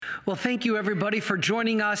Well, thank you, everybody, for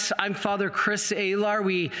joining us. I'm Father Chris Alar.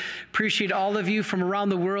 We appreciate all of you from around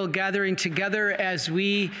the world gathering together as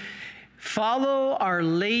we follow Our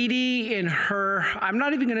Lady in her, I'm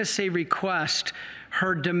not even going to say request,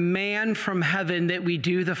 her demand from heaven that we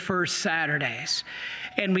do the first Saturdays.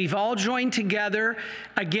 And we've all joined together.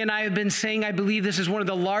 Again, I have been saying I believe this is one of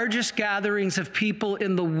the largest gatherings of people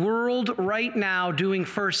in the world right now doing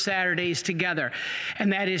First Saturdays together.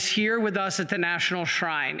 And that is here with us at the National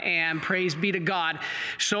Shrine. And praise be to God.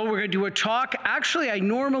 So we're going to do a talk. Actually, I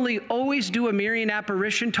normally always do a Marian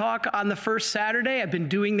apparition talk on the first Saturday. I've been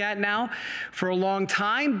doing that now for a long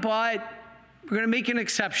time, but we're going to make an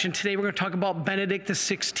exception. Today we're going to talk about Benedict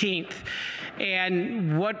XVI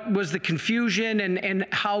and what was the confusion and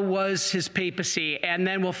how was his papacy. And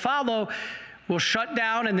then we'll shut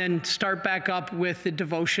down and then start back up with the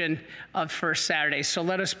devotion of First Saturday. So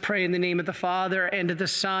let us pray in the name of the Father, and of the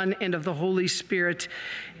Son, and of the Holy Spirit.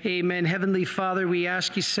 Amen. Heavenly Father, we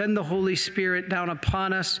ask you send the Holy Spirit down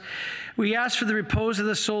upon us. We ask for the repose of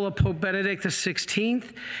the soul of Pope Benedict XVI,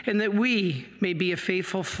 and that we may be a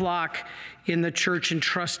faithful flock in the church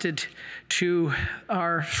entrusted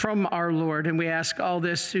from our Lord. And we ask all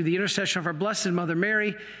this through the intercession of our Blessed Mother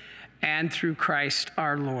Mary, and through Christ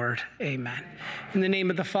our Lord. Amen. In the name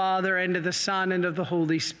of the Father, and of the Son, and of the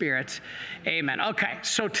Holy Spirit. Amen. Okay,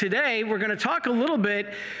 so today we're going to talk a little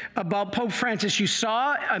bit about Pope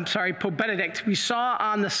Pope Benedict. We saw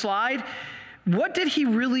on the slide, what did he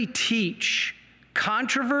really teach?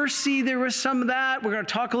 Controversy, there was some of that. We're going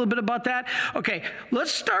to talk a little bit about that. Okay,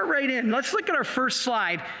 let's start right in. Let's look at our first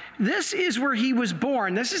slide. This is where he was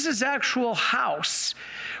born. This is his actual house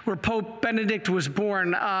where Pope Benedict was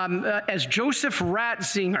born as Joseph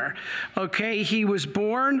Ratzinger. Okay, he was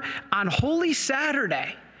born on Holy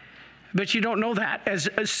Saturday. But you don't know that, as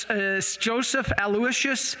Joseph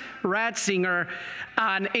Aloysius Ratzinger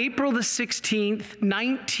on April the 16th,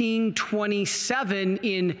 1927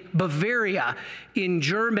 in Bavaria, in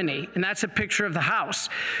Germany. And that's a picture of the house.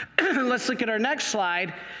 Let's look at our next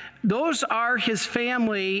slide. Those are his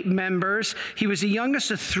family members. He was the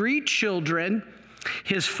youngest of 3 children.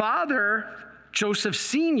 His father, Joseph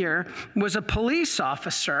Sr., was a police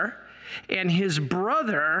officer. And his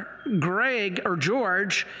brother,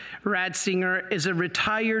 George Ratzinger, is a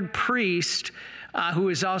retired priest who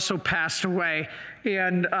has also passed away.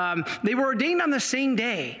 And they were ordained on the same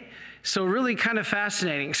day. So really kind of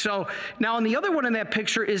fascinating. So now on the other one in that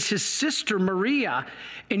picture is his sister, Maria.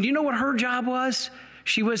 And do you know what her job was?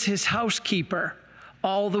 She was his housekeeper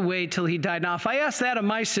all the way till he died. Now, if I asked that of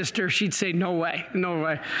my sister, she'd say, no way, no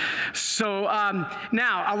way. So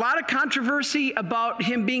now, a lot of controversy about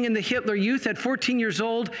him being in the Hitler Youth. At 14 years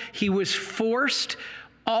old, he was forced.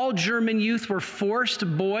 All German youth were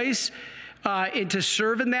forced, boys, to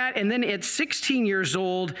serve in that. And then at 16 years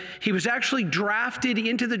old, he was actually drafted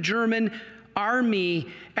into the German army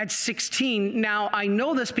at 16. Now, I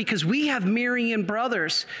know this because we have Marian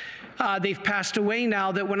brothers. They've passed away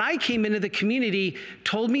now, that when I came into the community,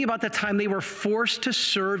 told me about the time they were forced to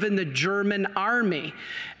serve in the German army.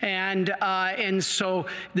 And so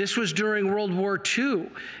this was during World War II.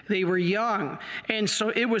 They were young. And so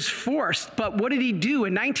it was forced. But what did he do?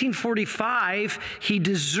 In 1945, he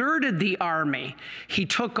deserted the army. He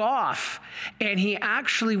took off. And he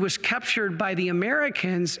actually was captured by the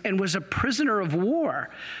Americans and was a prisoner of war.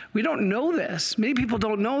 We don't know this. Many people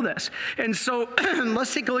don't know this. And so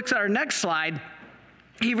let's take a look at our next slide.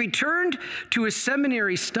 He returned to his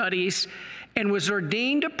seminary studies and was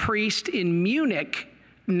ordained a priest in Munich,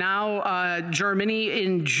 now Germany,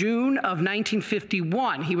 in June of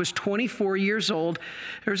 1951. He was 24 years old.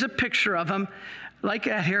 There's a picture of him. Like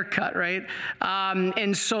a haircut, right?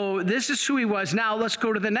 And so this is who he was. Now let's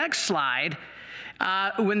go to the next slide.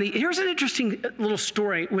 Here's an interesting little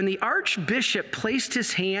story. When the Archbishop placed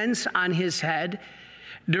his hands on his head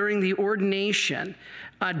during the ordination,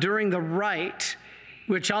 during the rite,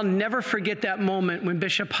 which I'll never forget that moment when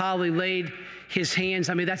Bishop Holly laid his hands.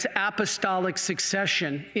 I mean, that's apostolic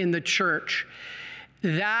succession in the church.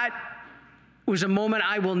 That was a moment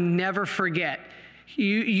I will never forget.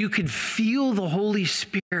 You could feel the Holy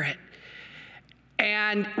Spirit.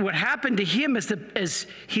 And what happened to him is as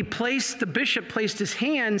the bishop placed his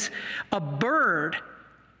hands, a bird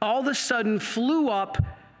all of a sudden flew up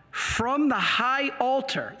from the high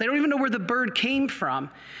altar. They don't even know where the bird came from,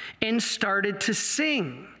 and started to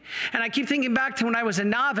sing. And I keep thinking back to when I was a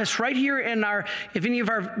novice, right here if any of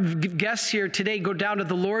our guests here today go down to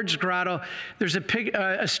the Lourdes Grotto, there's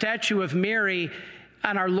a statue of Mary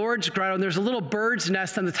on our Lord's grotto, and there's a little bird's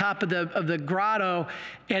nest on the top of the grotto,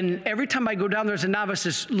 and every time I go down there as a novice,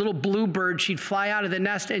 this little blue bird, she'd fly out of the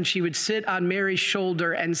nest, and she would sit on Mary's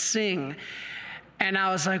shoulder and sing. And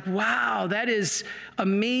I was like, wow, that is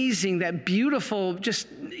amazing, that beautiful, just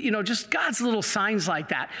God's little signs like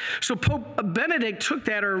that. So Pope Benedict took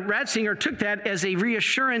that, or Ratzinger took that as a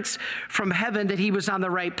reassurance from heaven that he was on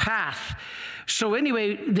the right path. So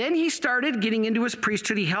anyway, then he started getting into his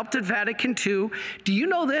priesthood. He helped at Vatican II. Do you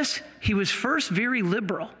know this? He was first very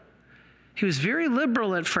liberal. He was very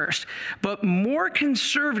liberal at first, but more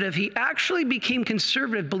conservative. He actually became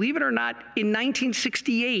conservative, believe it or not, in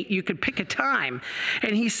 1968. You could pick a time.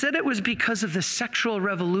 And he said it was because of the sexual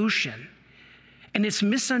revolution and its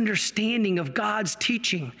misunderstanding of God's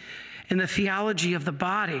teaching and the theology of the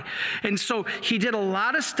body. And so he did a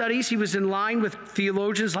lot of studies. He was in line with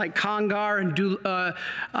theologians like Congar and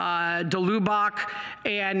de Lubac,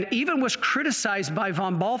 and even was criticized by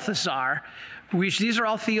von Balthasar, which these are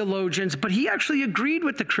all theologians, but he actually agreed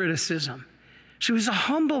with the criticism. So he was a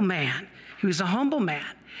humble man. He was a humble man.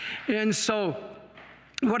 And so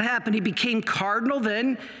what happened? He became cardinal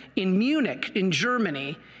then in Munich, in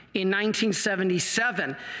Germany, in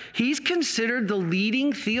 1977. He's considered the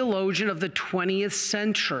leading theologian of the 20th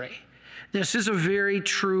century. This is a very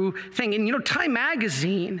true thing. And Time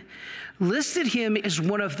magazine listed him as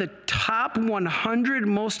one of the top 100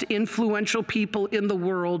 most influential people in the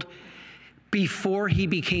world before he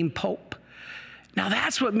became Pope. Now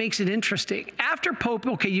that's what makes it interesting. After Pope,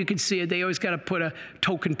 okay, you can see it. They always got to put a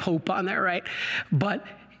token Pope on there, right? But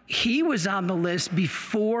he was on the list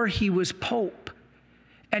before he was Pope,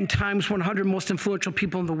 and Time's 100 most influential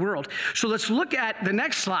people in the world. So let's look at the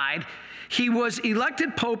next slide. He was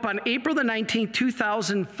elected Pope on April the 19th,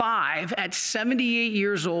 2005 at 78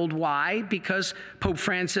 years old. Why? Because Pope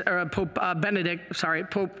John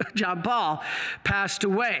Paul passed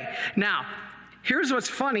away. Now, here's what's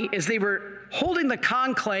funny is they were holding the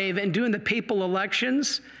conclave and doing the papal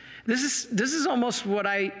elections. This is almost what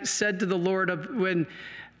I said to the Lord when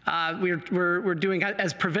we're doing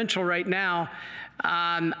as provincial right now.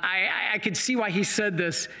 I could see why he said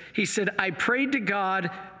this. He said, I prayed to God,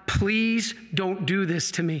 please don't do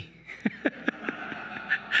this to me.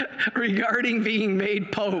 Regarding being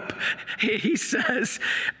made Pope, he says,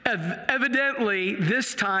 evidently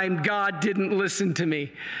this time God didn't listen to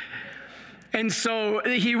me. And so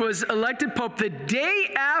he was elected Pope. The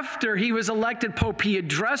day after he was elected Pope, he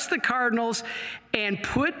addressed the cardinals and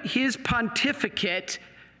put his pontificate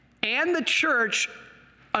and the church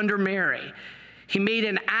under Mary. He made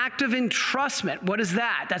an act of entrustment. What is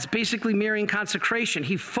that? That's basically Marian consecration.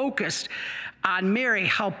 He focused on Mary,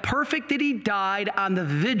 how perfect that he died on the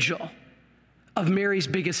vigil of Mary's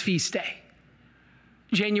biggest feast day,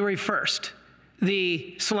 January 1st,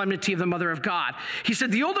 the solemnity of the Mother of God. He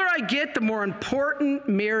said, the older I get, the more important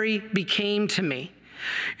Mary became to me.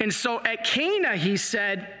 And so at Cana, he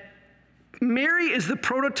said, Mary is the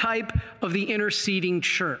prototype of the interceding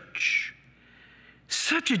church.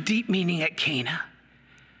 Such a deep meaning at Cana.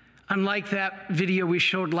 Unlike that video we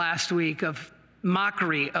showed last week of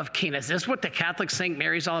mockery of Cana. Is this what the Catholics think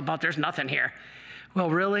Mary's all about? There's nothing here. Well,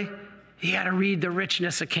 really? You got to read the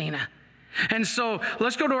richness of Cana. And so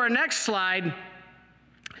let's go to our next slide.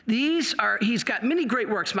 He's got many great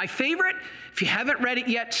works. My favorite, if you haven't read it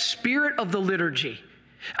yet, Spirit of the Liturgy.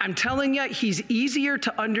 I'm telling you, he's easier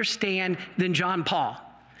to understand than John Paul.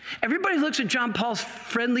 Everybody looks at John Paul's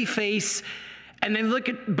friendly face, and they look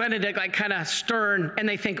at Benedict like kind of stern, and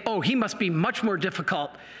they think, oh, he must be much more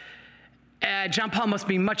difficult. John Paul must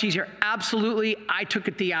be much easier. Absolutely, I took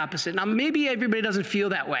it the opposite. Now, maybe everybody doesn't feel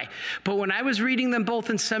that way, but when I was reading them both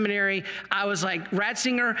in seminary, I was like,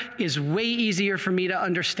 Ratzinger is way easier for me to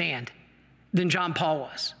understand than John Paul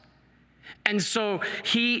was. And so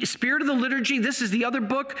Spirit of the Liturgy, this is the other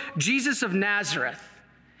book, Jesus of Nazareth.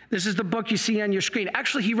 This is the book you see on your screen.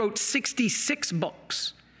 Actually, he wrote 66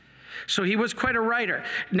 books. So he was quite a writer.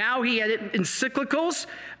 Now he had encyclicals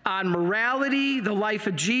on morality, the life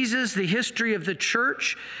of Jesus, the history of the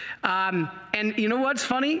church. And you know what's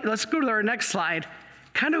funny? Let's go to our next slide.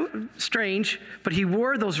 Kind of strange, but he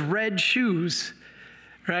wore those red shoes,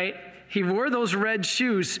 right? He wore those red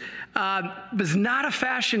shoes. It was not a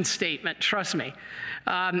fashion statement, trust me.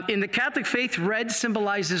 In the Catholic faith, red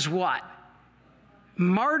symbolizes what?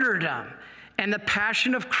 Martyrdom and the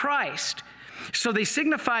passion of Christ. So they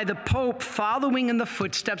signify the Pope following in the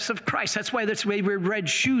footsteps of Christ. That's why we wear red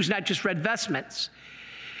shoes, not just red vestments.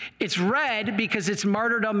 It's red because it's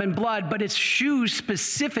martyrdom and blood, but it's shoes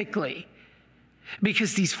specifically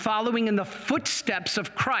because he's following in the footsteps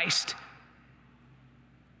of Christ,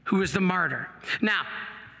 who is the martyr. Now,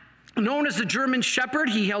 Known as the German Shepherd,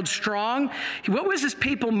 he held strong. What was his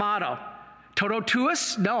papal motto? Toto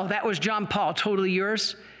tuus? No, that was John Paul. Totally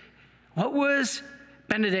yours. What was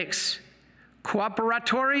Benedict's?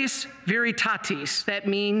 Cooperatores veritatis. That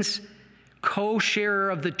means co-sharer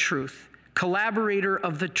of the truth, collaborator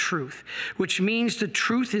of the truth, which means the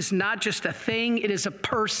truth is not just a thing, it is a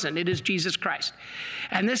person. It is Jesus Christ.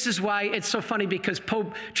 And this is why it's so funny, because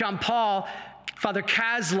Pope John Paul, Father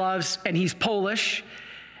Kaz loves, and he's Polish,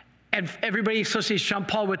 and everybody associates John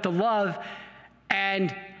Paul with the love,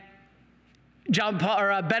 and John Paul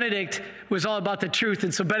or Benedict was all about the truth,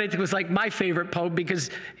 and so Benedict was like my favorite pope because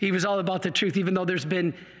he was all about the truth, even though there's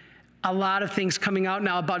been a lot of things coming out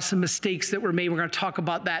now about some mistakes that were made. We're going to talk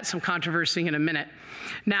about that, some controversy in a minute.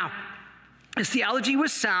 Now, his theology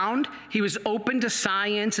was sound. He was open to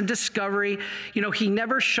science and discovery. You know, he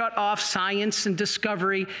never shut off science and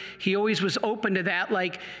discovery. He always was open to that.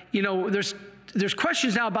 Like, you know, there's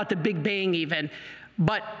questions now about the Big Bang even.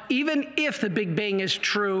 But even if the Big Bang is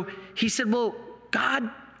true, he said, well, God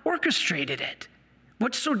orchestrated it.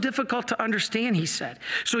 What's so difficult to understand, he said.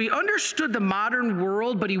 So he understood the modern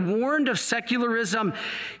world, but he warned of secularism.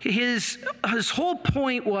 His whole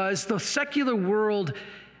point was the secular world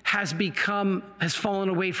has fallen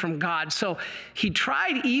away from God. So he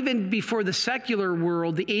tried, even before the secular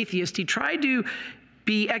world, the atheist, he tried to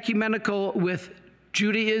be ecumenical with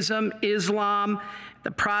Judaism, Islam, the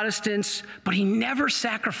Protestants, but he never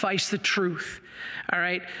sacrificed the truth. All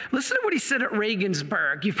right? Listen to what he said at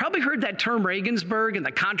Regensburg. You've probably heard that term Regensburg and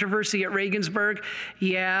the controversy at Regensburg.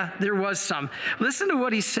 Yeah, there was some. Listen to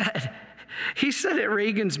what he said. He said at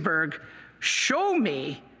Regensburg, "Show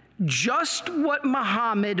me just what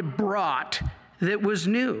Muhammad brought that was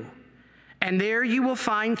new, and there you will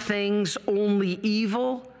find things only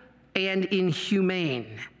evil and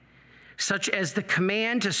inhumane, such as the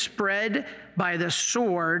command to spread by the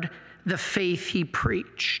sword the faith he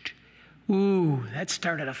preached." Ooh, that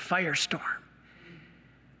started a firestorm.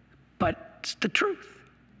 But it's the truth.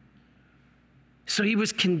 So he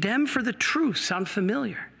was condemned for the truth. Sound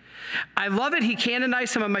familiar? I love it. He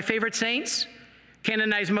canonized some of my favorite saints.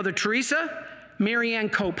 Canonized Mother Teresa, Mary Ann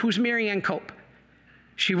Cope. Who's Mary Ann Cope?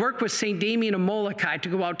 She worked with St. Damien of Molokai to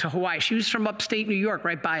go out to Hawaii. She was from upstate New York,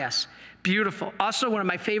 right by us. Beautiful. Also, one of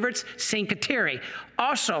my favorites, St. Kateri,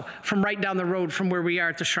 also from right down the road from where we are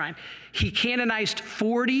at the shrine. He canonized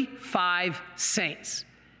 45 saints.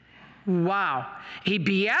 Wow. He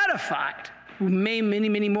beatified many, many,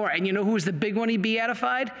 many more. And you know who was the big one he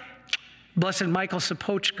beatified? Blessed Michael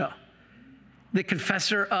Sapochko, the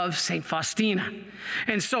confessor of St. Faustina.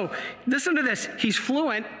 And so, listen to this. He's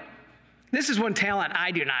fluent. This is one talent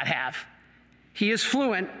I do not have. He is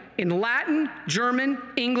fluent in Latin, German,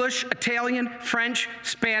 English, Italian, French,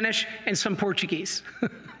 Spanish, and some Portuguese.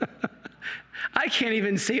 I can't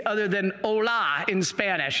even say other than hola in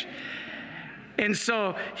Spanish. And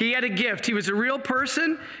so he had a gift. He was a real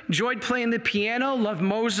person, enjoyed playing the piano, loved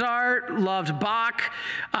Mozart, loved Bach.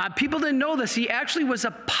 People didn't know this. He actually was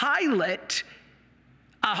a pilot,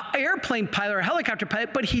 an airplane pilot or a helicopter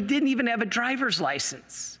pilot, but he didn't even have a driver's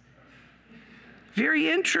license.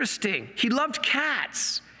 Very interesting. He loved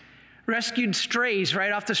cats, rescued strays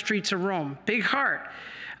right off the streets of Rome. Big heart.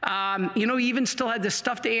 He even still had the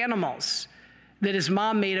stuffed animals that his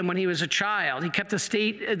mom made him when he was a child. He kept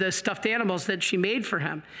the stuffed animals that she made for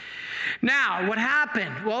him. Now, what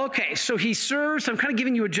happened? Well, okay, so he serves, I'm kind of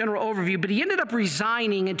giving you a general overview, but he ended up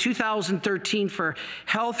resigning in 2013 for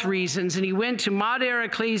health reasons, and he went to Mater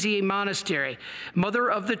Ecclesiae Monastery, Mother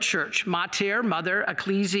of the Church, Mater, Mother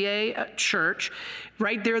Ecclesiae Church,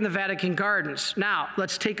 right there in the Vatican Gardens. Now,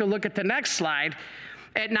 let's take a look at the next slide.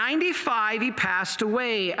 At 95, he passed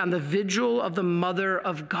away on the vigil of the Mother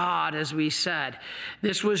of God, as we said.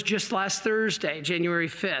 This was just last Thursday, January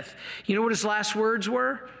 5th. You know what his last words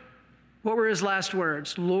were? What were his last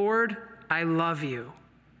words? Lord, I love you.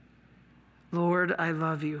 Lord, I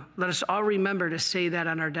love you. Let us all remember to say that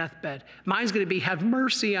on our deathbed. Mine's going to be, have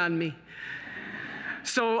mercy on me.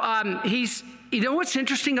 So you know what's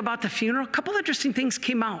interesting about the funeral? A couple interesting things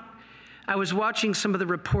came out. I was watching some of the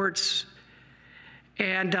reports.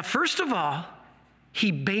 And first of all,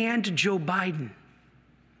 he banned Joe Biden.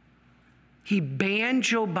 He banned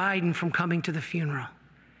Joe Biden from coming to the funeral.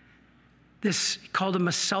 He called him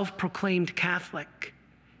a self-proclaimed Catholic.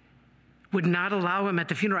 Would not allow him at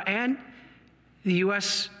the funeral. And the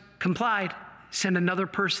U.S. complied, sent another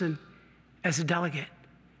person as a delegate.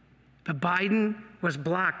 But Biden was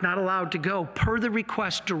blocked, not allowed to go, per the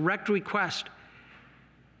request, direct request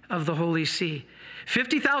of the Holy See.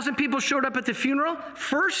 50,000 people showed up at the funeral.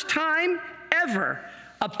 First time ever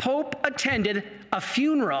a pope attended a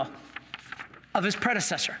funeral of his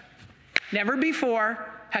predecessor. Never before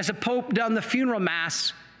has a pope done the funeral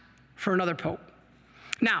mass for another pope.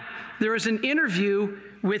 Now, there was an interview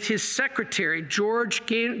with his secretary, George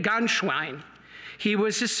Ganswein. He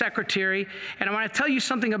was his secretary, and I want to tell you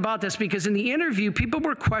something about this because in the interview, people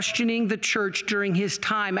were questioning the church during his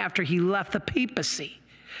time after he left the papacy.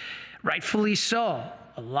 Rightfully so.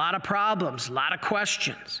 A lot of problems, a lot of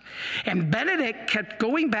questions. And Benedict kept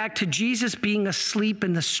going back to Jesus being asleep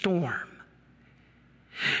in the storm.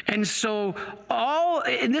 And so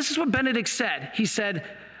and this is what Benedict said. He said,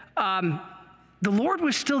 the Lord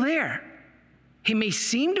was still there. He may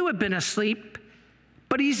seem to have been asleep,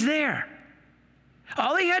 but he's there.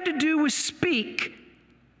 All he had to do was speak,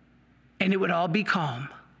 and it would all be calm.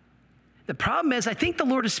 The problem is, I think the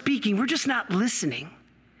Lord is speaking. We're just not listening.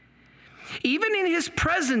 Even in his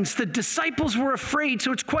presence, the disciples were afraid,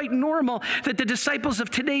 so it's quite normal that the disciples of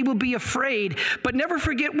today will be afraid. But never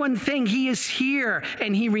forget one thing, he is here,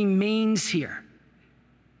 and he remains here.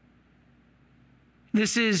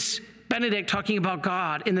 This is Benedict talking about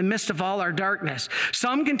God in the midst of all our darkness.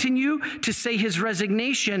 Some continue to say his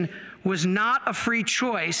resignation was not a free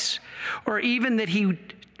choice, or even that he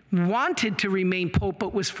wanted to remain pope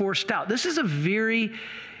but was forced out. This is a very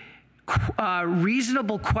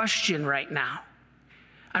reasonable question right now.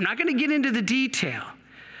 I'm not going to get into the detail,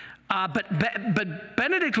 but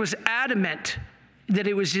Benedict was adamant that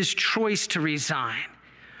it was his choice to resign.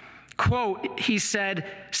 Quote, he said,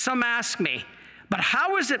 "Some ask me, but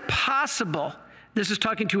how is it possible," this is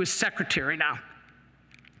talking to his secretary now,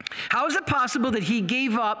 "how is it possible that he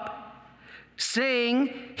gave up,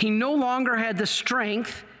 saying he no longer had the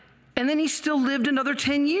strength, and then he still lived another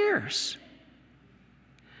 10 years?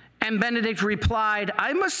 And Benedict replied,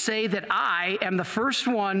 "I must say that I am the first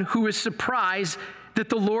one who is surprised that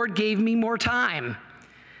the Lord gave me more time.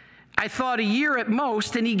 I thought a year at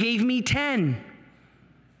most, and he gave me 10.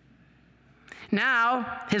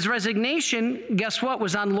 Now, his resignation, guess what,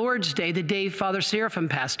 was on Lord's Day, the day Father Seraphim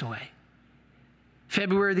passed away,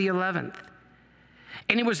 February the 11th.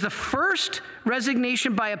 And it was the first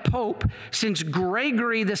resignation by a pope since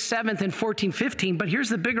Gregory the 7th in 1415, but here's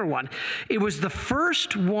the bigger one. It was the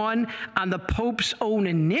first one on the pope's own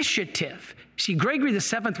initiative. See, Gregory the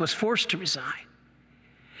 7th was forced to resign.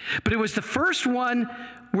 But it was the first one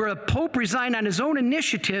where a pope resigned on his own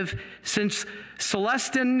initiative since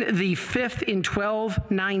Celestine the 5th in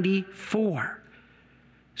 1294.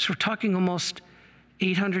 So we're talking almost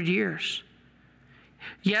 800 years.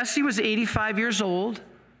 Yes, he was 85 years old,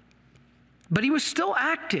 but he was still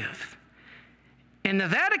active. And the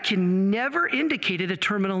Vatican never indicated a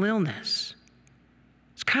terminal illness.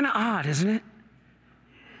 It's kind of odd, isn't it?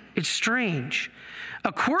 It's strange.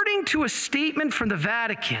 According to a statement from the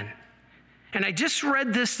Vatican, and I just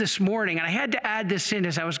read this morning, and I had to add this in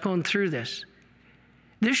as I was going through this.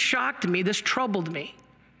 This shocked me, this troubled me.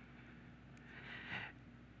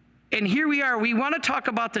 And here we are, we want to talk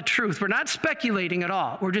about the truth. We're not speculating at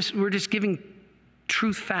all. We're just giving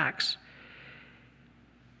truth facts.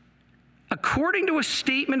 According to a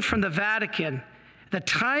statement from the Vatican, the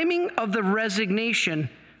timing of the resignation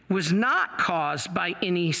was not caused by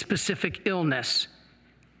any specific illness,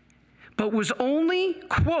 but was only,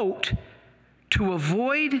 quote, to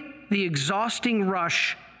avoid the exhausting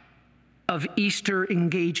rush of Easter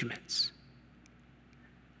engagements.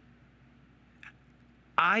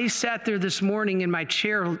 I sat there this morning in my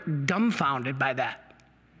chair dumbfounded by that.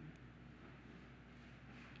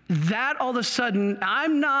 That all of a sudden,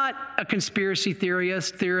 I'm not a conspiracy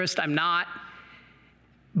theorist, I'm not.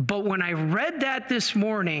 But when I read that this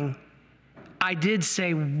morning, I did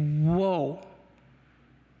say, whoa,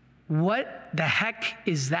 what the heck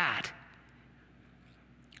is that?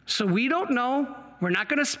 So we don't know, we're not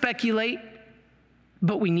going to speculate,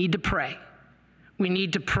 but we need to pray. We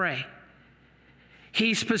need to pray.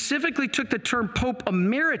 He specifically took the term Pope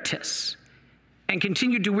Emeritus and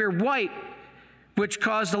continued to wear white, which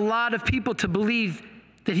caused a lot of people to believe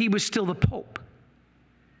that he was still the Pope.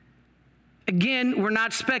 Again, we're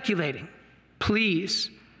not speculating. Please,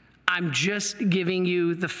 I'm just giving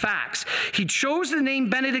you the facts. He chose the name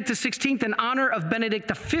Benedict XVI in honor of Benedict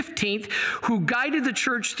XV, who guided the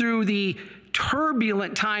church through the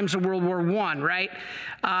turbulent times of World War I, right?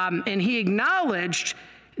 And he acknowledged.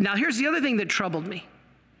 Now, here's the other thing that troubled me.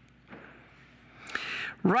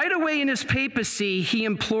 Right away in his papacy, he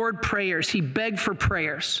implored prayers. He begged for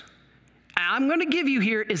prayers. I'm going to give you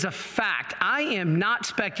here is a fact. I am not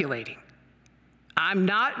speculating. I'm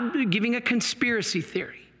not giving a conspiracy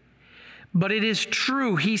theory. But it is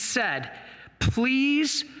true. He said,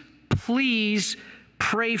 please, please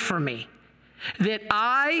pray for me, that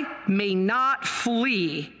I may not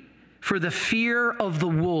flee for the fear of the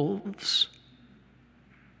wolves.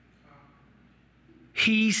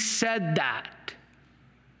 He said that.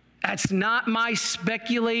 That's not my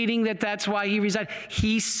speculating that that's why he resigned.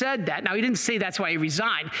 He said that. Now, he didn't say that's why he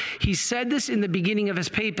resigned. He said this in the beginning of his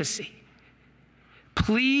papacy.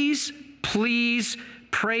 Please, please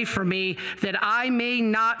pray for me that I may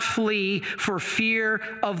not flee for fear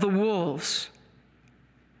of the wolves.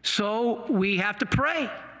 So we have to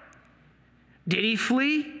pray. Did he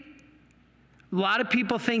flee? A lot of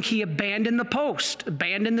people think he abandoned the post,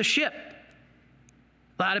 abandoned the ship.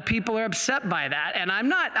 A lot of people are upset by that. And I'm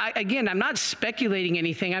not speculating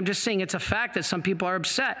anything. I'm just saying it's a fact that some people are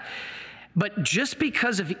upset. But just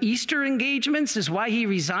because of Easter engagements is why he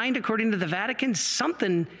resigned, according to the Vatican?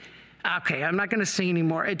 Okay, I'm not going to say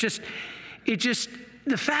anymore.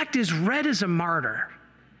 The fact is, Red is a martyr.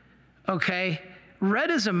 Okay?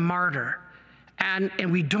 Red is a martyr. And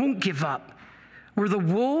we don't give up. Were the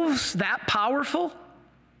wolves that powerful?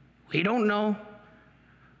 We don't know.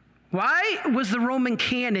 Why was the Roman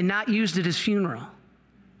canon not used at his funeral?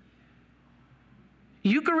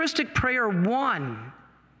 Eucharistic prayer 1,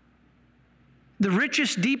 the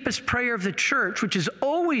richest, deepest prayer of the church, which has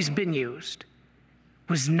always been used,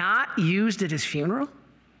 was not used at his funeral?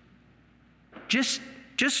 Just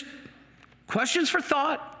questions for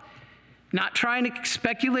thought, not trying to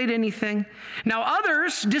speculate anything. Now,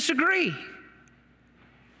 others disagree.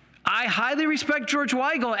 I highly respect George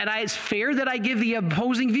Weigel, and it's fair that I give the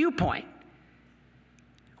opposing viewpoint.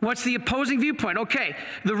 What's the opposing viewpoint? Okay,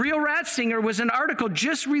 The Real Ratzinger was an article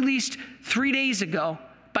just released 3 days ago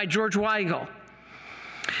by George Weigel.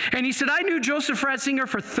 And he said, I knew Joseph Ratzinger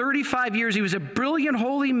for 35 years. He was a brilliant,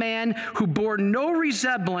 holy man who bore no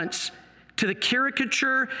resemblance to the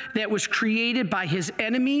caricature that was created by his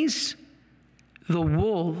enemies, the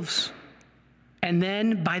wolves, and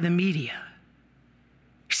then by the media.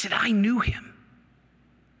 He said, I knew him.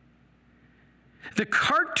 The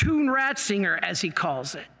cartoon Ratzinger, as he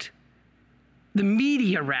calls it, the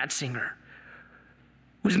media Ratzinger,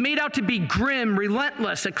 was made out to be grim,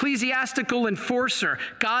 relentless, ecclesiastical enforcer,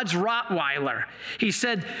 God's Rottweiler. He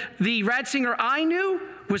said, the Ratzinger I knew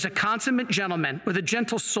was a consummate gentleman with a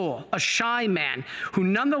gentle soul, a shy man who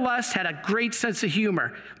nonetheless had a great sense of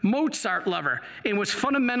humor, Mozart lover, and was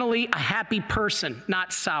fundamentally a happy person,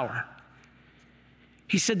 not sour.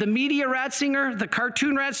 He said the media Ratzinger, the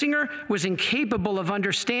cartoon Ratzinger, was incapable of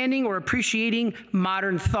understanding or appreciating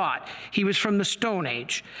modern thought. He was from the Stone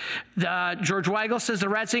Age. George Weigel says the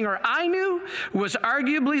Ratzinger I knew was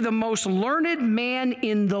arguably the most learned man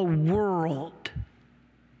in the world,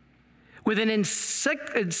 with an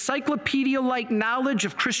encyclopedia-like knowledge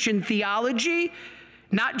of Christian theology,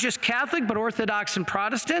 not just Catholic, but Orthodox and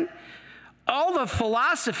Protestant, all the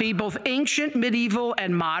philosophy, both ancient, medieval,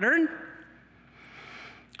 and modern,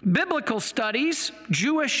 biblical studies,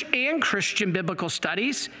 Jewish and Christian biblical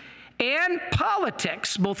studies, and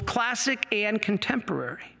politics, both classic and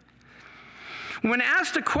contemporary. When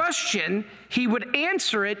asked a question, he would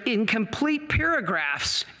answer it in complete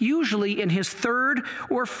paragraphs, usually in his third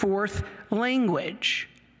or fourth language.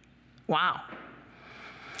 Wow.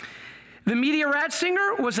 The media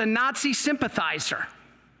Ratzinger was a Nazi sympathizer.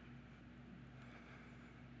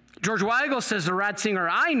 George Weigel says the Ratzinger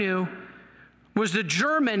I knew was the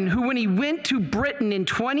German who, when he went to Britain in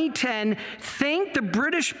 2010, thanked the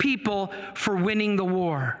British people for winning the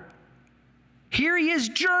war. Here he is,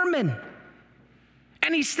 German,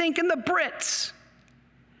 and he's thanking the Brits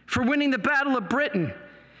for winning the Battle of Britain.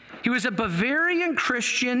 He was a Bavarian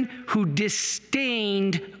Christian who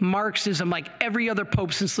disdained Marxism like every other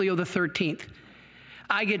pope since Leo XIII.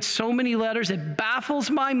 I get so many letters, it baffles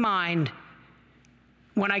my mind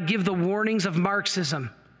when I give the warnings of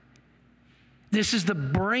Marxism. This is the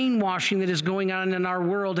brainwashing that is going on in our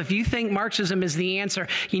world. If you think Marxism is the answer,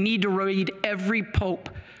 you need to read every pope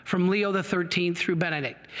from Leo XIII through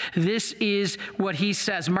Benedict. This is what he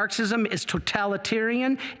says. Marxism is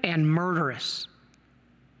totalitarian and murderous.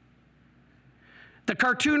 The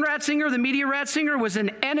cartoon Ratzinger, the media Ratzinger, was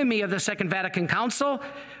an enemy of the Second Vatican Council.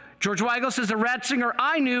 George Weigel says the Ratzinger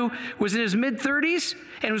I knew was in his mid-30s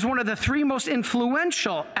and was one of the three most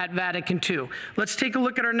influential at Vatican II. Let's take a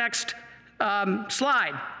look at our next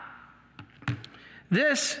slide.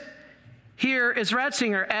 This here is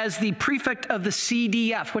Ratzinger as the prefect of the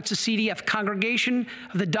CDF. What's the CDF? Congregation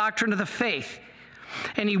of the Doctrine of the Faith.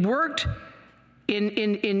 And he worked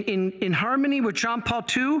in harmony with John Paul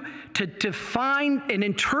II to define and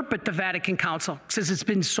interpret the Vatican Council, since it's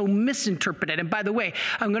been so misinterpreted. And by the way,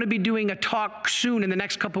 I'm going to be doing a talk soon in the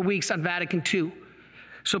next couple of weeks on Vatican II.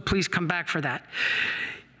 So please come back for that.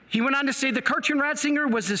 He went on to say the cartoon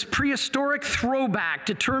Ratzinger was this prehistoric throwback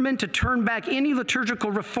determined to turn back any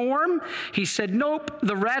liturgical reform. He said, nope,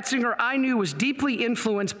 the Ratzinger I knew was deeply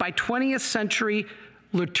influenced by 20th century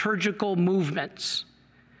liturgical movements.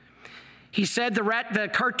 He said the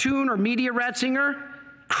cartoon or media Ratzinger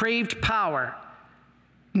craved power.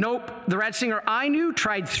 Nope, the Ratzinger I knew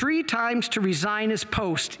tried 3 times to resign his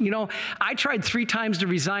post. You know, I tried 3 times to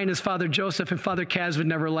resign as Father Joseph, and Father Kaz would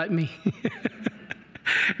never let me.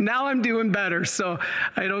 Now I'm doing better, so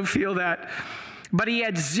I don't feel that. But he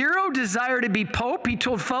had zero desire to be pope. He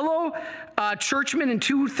told fellow churchmen in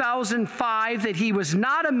 2005 that he was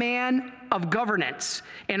not a man of governance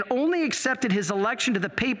and only accepted his election to the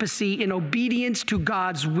papacy in obedience to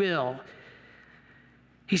God's will.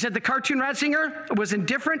 He said the cartoon Ratzinger was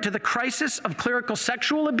indifferent to the crisis of clerical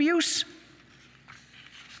sexual abuse.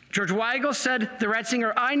 George Weigel said the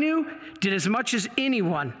Ratzinger I knew did as much as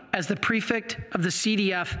anyone as the prefect of the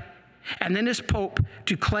CDF and then as Pope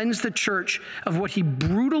to cleanse the church of what he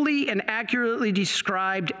brutally and accurately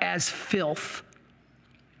described as filth.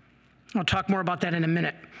 I'll talk more about that in a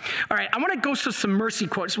minute. All right, I want to go to some mercy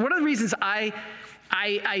quotes. One of the reasons I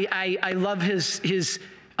love his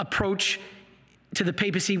approach to the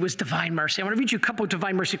papacy was divine mercy. I want to read you a couple of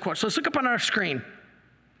divine mercy quotes. So let's look up on our screen.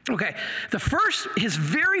 Okay, his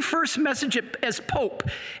very first message as Pope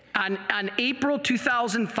on April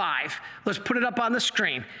 2005. Let's put it up on the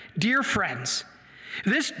screen. Dear friends,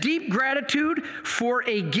 this deep gratitude for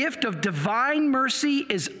a gift of divine mercy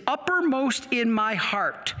is uppermost in my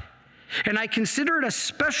heart, and I consider it a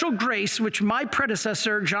special grace which my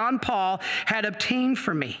predecessor, John Paul, had obtained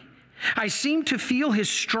for me. I seem to feel his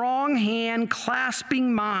strong hand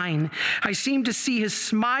clasping mine. I seem to see his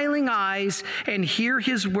smiling eyes and hear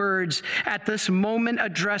his words at this moment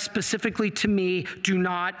addressed specifically to me. Do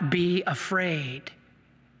not be afraid.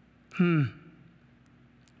 Don't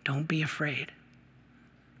be afraid.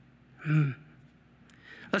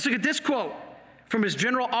 Let's look at this quote from his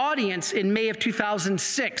general audience in May of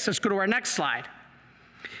 2006. Let's go to our next slide.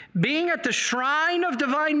 Being at the shrine of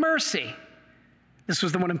divine mercy, this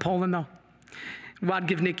was the one in Poland, though.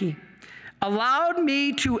 Wadgivniki. Allowed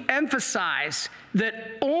me to emphasize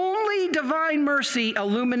that only divine mercy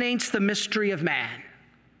illuminates the mystery of man.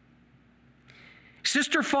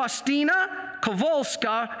 Sister Faustina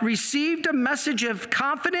Kowalska received a message of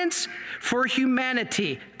confidence for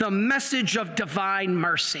humanity, the message of divine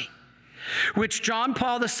mercy, which John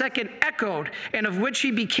Paul II echoed and of which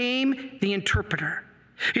he became the interpreter.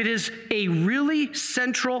 It is a really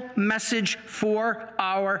central message for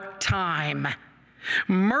our time.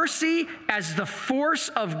 Mercy as the force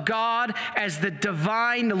of God, as the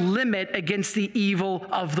divine limit against the evil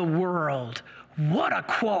of the world. What a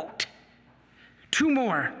quote. 2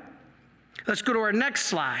 more. Let's go to our next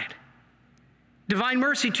slide. Divine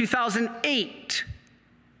Mercy 2008.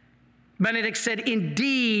 Benedict said,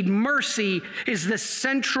 indeed, mercy is the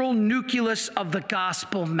central nucleus of the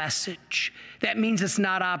gospel message. That means it's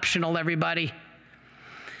not optional, everybody.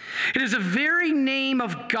 It is the very name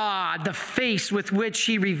of God, the face with which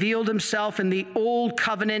he revealed himself in the old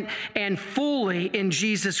covenant and fully in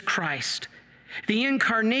Jesus Christ, the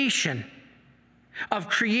incarnation of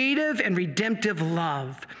creative and redemptive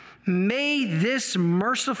love. May this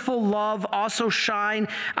merciful love also shine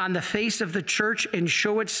on the face of the church and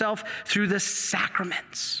show itself through the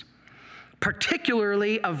sacraments,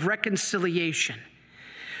 particularly of reconciliation.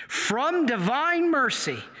 From divine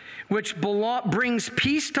mercy, which brings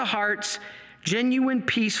peace to hearts, genuine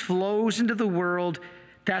peace flows into the world.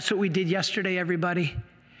 That's what we did yesterday, everybody.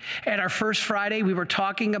 At our first Friday, we were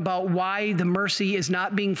talking about why the mercy is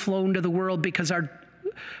not being flown to the world, because our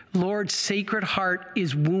Lord's Sacred Heart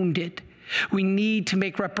is wounded. We need to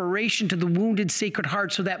make reparation to the wounded Sacred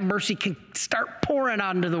Heart so that mercy can start pouring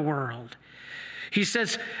out into the world. He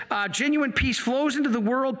says, genuine peace flows into the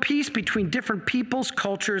world, peace between different peoples,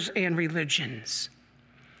 cultures, and religions.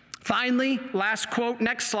 Finally, last quote,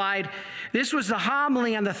 next slide. This was the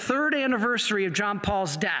homily on the 3rd anniversary of John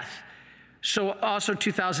Paul's death, so also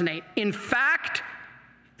 2008. In fact,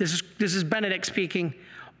 this is Benedict speaking,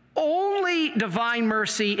 only divine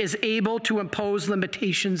mercy is able to impose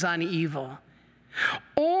limitations on evil.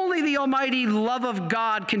 Only the almighty love of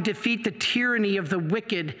God can defeat the tyranny of the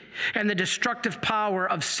wicked and the destructive power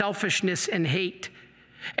of selfishness and hate.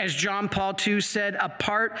 As John Paul II said,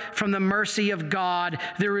 apart from the mercy of God,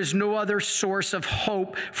 there is no other source of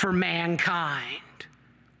hope for mankind.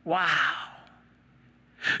 Wow.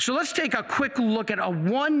 So let's take a quick look at a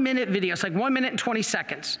 1-minute video. It's like 1 minute and 20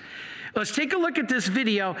 seconds. Let's take a look at this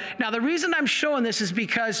video. Now, the reason I'm showing this is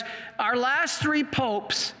because our last 3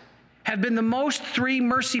 popes have been the most 3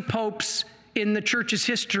 mercy popes in the church's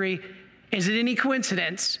history. Is it any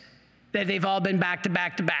coincidence that they've all been back to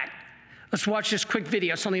back to back? Let's watch this quick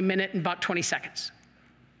video. It's only a minute and about 20 seconds.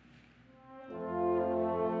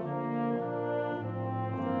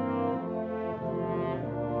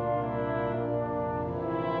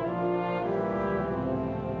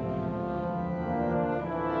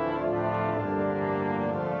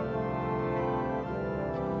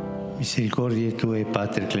 Misericordiae Tue,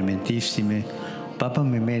 Pater Clementissime,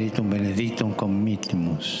 Papam emeritum benedictum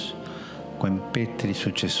committimus, quem Petri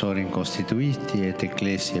successorem constituiti et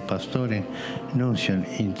ecclesiae pastorem, nuncium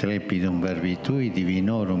intrepidum verbi Tui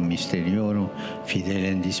divinorum mysteriorum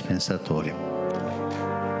fidelem dispensatorem.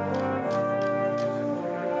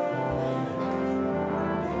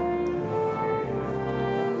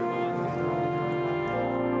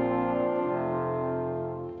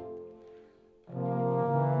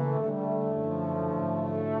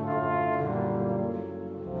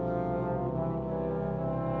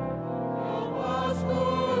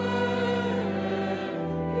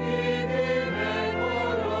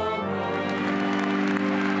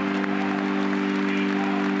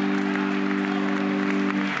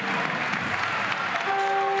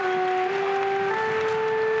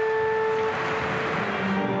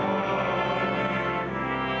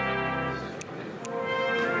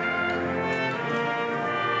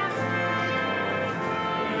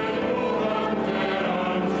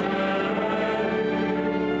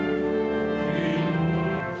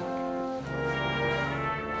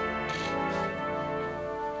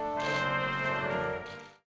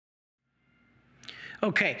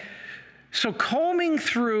 Okay, so combing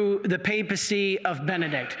through the papacy of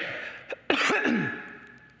Benedict,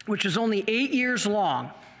 which is only 8 years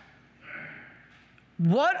long,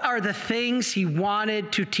 what are the things he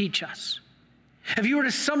wanted to teach us? If you were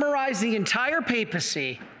to summarize the entire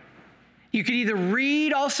papacy, you could either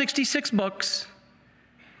read all 66 books,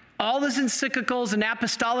 all his encyclicals and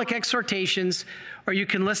apostolic exhortations, or you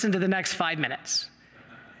can listen to the next 5 minutes,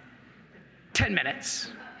 10 minutes.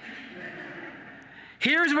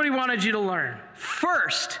 Here's what he wanted you to learn.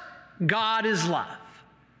 First, God is love.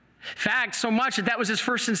 In fact, so much that was his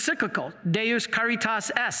first encyclical, Deus Caritas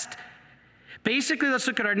Est. Basically, let's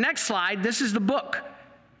look at our next slide. This is the book,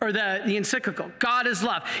 or the encyclical. God is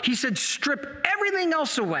love. He said, strip everything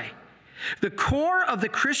else away. The core of the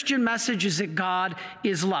Christian message is that God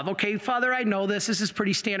is love. Okay, Father, I know this. This is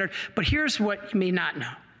pretty standard. But here's what you may not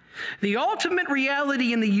know. The ultimate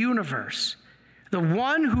reality in the universe, the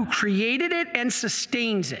one who created it and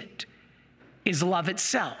sustains it, is love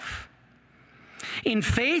itself. In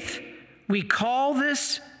faith, we call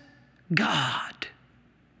this God.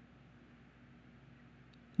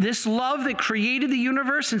 This love that created the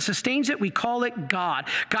universe and sustains it, we call it God.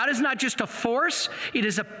 God is not just a force, it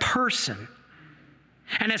is a person.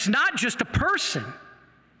 And it's not just a person,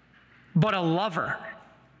 but a lover.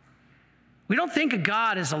 We don't think of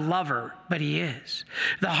God as a lover, but he is.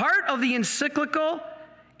 The heart of the encyclical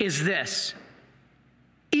is this: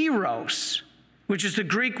 eros, which is the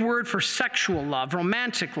Greek word for sexual love,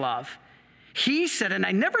 romantic love. He said, and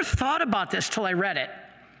I never thought about this till I read it,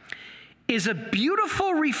 is a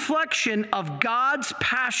beautiful reflection of God's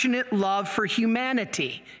passionate love for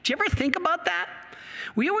humanity. Do you ever think about that?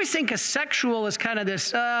 We always think of sexual as kind of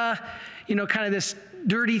this, kind of this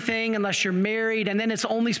dirty thing unless you're married, and then it's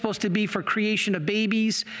only supposed to be for creation of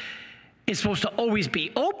babies. It's supposed to always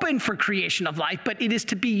be open for creation of life, but it is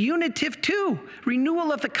to be unitive too,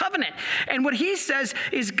 renewal of the covenant. And what he says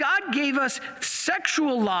is God gave us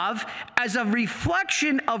sexual love as a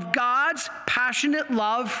reflection of God's passionate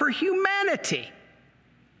love for humanity.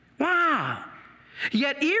 Wow.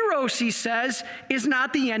 Yet eros, he says, is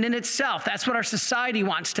not the end in itself. That's what our society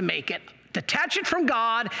wants to make it. Detach it from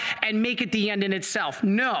God and make it the end in itself.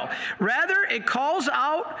 No. Rather, it calls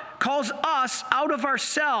us out of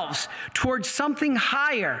ourselves towards something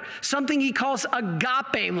higher, something he calls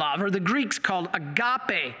agape love, or the Greeks called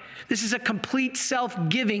agape. This is a complete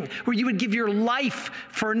self-giving, where you would give your life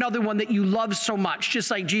for another one that you love so much,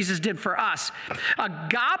 just like Jesus did for us.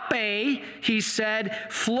 Agape, he said,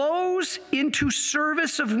 flows into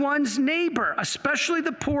service of one's neighbor, especially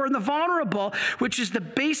the poor and the vulnerable, which is the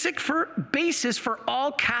basis for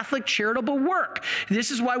all Catholic charitable work.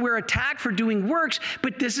 This is why we're attacked for doing works,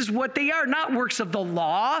 but this is what they are, not works of the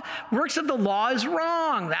law. Works of the law is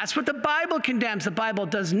wrong. That's what the Bible condemns. The Bible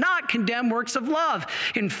does not condemn works of love.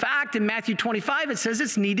 In fact, in Matthew 25, it says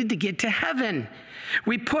it's needed to get to heaven.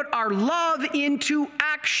 We put our love into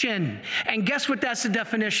action. And guess what that's the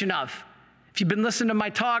definition of? If you've been listening to my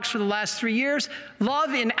talks for the last 3 years,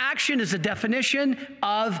 love in action is a definition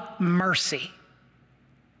of mercy.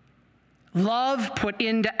 Love put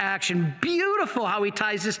into action. Beautiful how he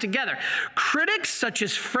ties this together. Critics such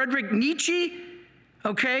as Friedrich Nietzsche,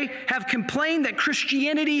 have complained that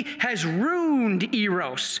Christianity has ruined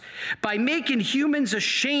eros by making humans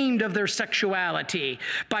ashamed of their sexuality,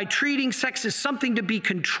 by treating sex as something to be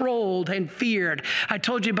controlled and feared. I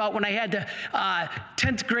told you about when I had the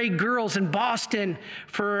 10th grade girls in Boston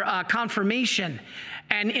for confirmation.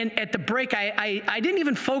 And at the break, I didn't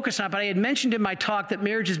even focus on it, but I had mentioned in my talk that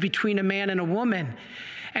marriage is between a man and a woman.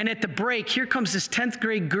 And at the break, here comes this 10th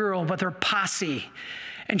grade girl with her posse.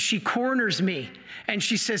 And she corners me and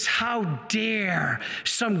she says, "How dare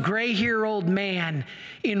some gray-haired old man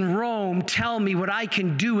in Rome tell me what I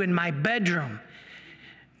can do in my bedroom?"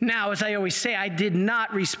 Now, as I always say, I did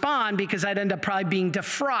not respond because I'd end up probably being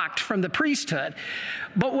defrocked from the priesthood.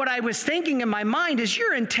 But what I was thinking in my mind is,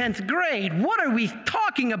 you're in 10th grade. What are we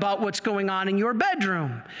talking about what's going on in your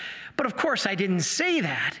bedroom? But of course, I didn't say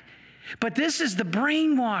that. But this is the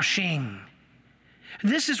brainwashing.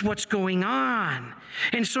 This is what's going on.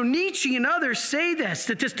 And so Nietzsche and others say that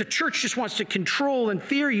the church just wants to control and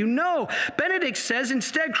fear you. No, Benedict says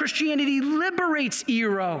instead Christianity liberates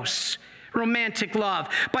eros, romantic love,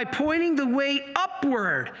 by pointing the way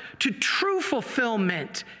upward to true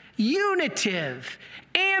fulfillment, unitive,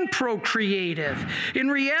 and procreative. In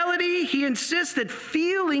reality, he insists that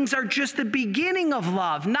feelings are just the beginning of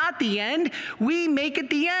love, not the end. We make it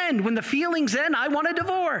the end. When the feelings end, I want a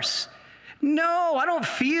divorce. No, I don't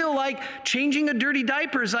feel like changing a dirty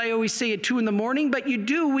diaper, as I always say at 2 a.m, but you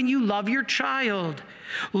do when you love your child.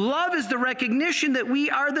 Love is the recognition that we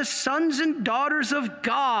are the sons and daughters of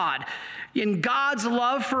God, in God's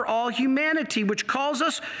love for all humanity, which calls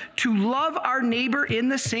us to love our neighbor in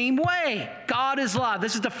the same way. God is love.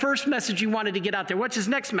 This is the first message he wanted to get out there. What's his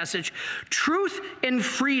next message? Truth and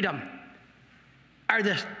freedom are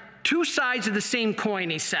the two sides of the same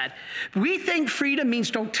coin, he said. We think freedom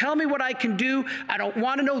means don't tell me what I can do. I don't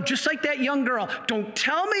want to know, just like that young girl. Don't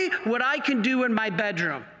tell me what I can do in my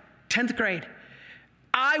bedroom. 10th grade.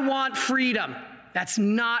 I want freedom. That's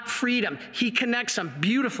not freedom. He connects them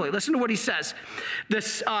beautifully. Listen to what he says.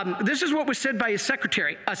 This is what was said by his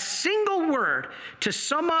secretary. A single word to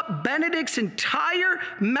sum up Benedict's entire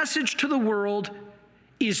message to the world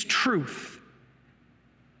is truth.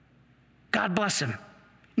 God bless him.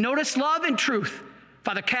 Notice love and truth.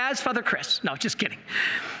 Father Kaz, Father Chris. No, just kidding.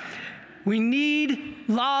 We need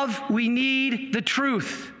love. We need the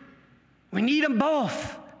truth. We need them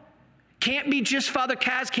both. Can't be just Father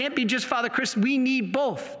Kaz, can't be just Father Chris. We need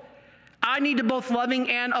both. I need to both loving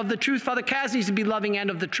and of the truth. Father Kaz needs to be loving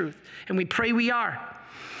and of the truth. And we pray we are.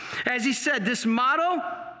 As he said, this motto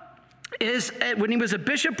is, when he was a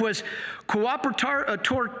bishop, was Cooperatores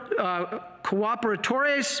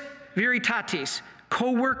Veritatis,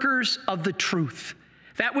 co-workers of the truth.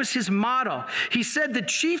 That was his motto. He said the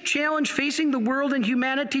chief challenge facing the world and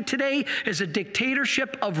humanity today is a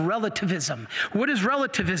dictatorship of relativism. What is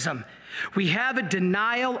relativism? We have a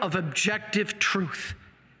denial of objective truth.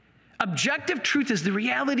 Objective truth is the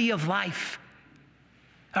reality of life.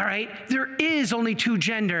 All right? There is only 2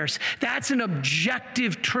 genders. That's an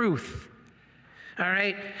objective truth. All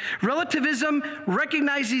right? Relativism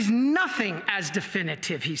recognizes nothing as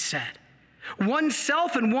definitive, he said.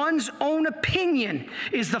 Oneself and one's own opinion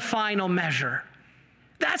is the final measure.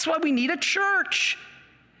 That's why we need a church.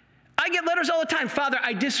 I get letters all the time. Father,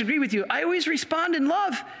 I disagree with you. I always respond in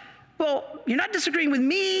love. Well, you're not disagreeing with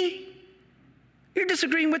me. You're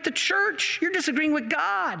disagreeing with the church. You're disagreeing with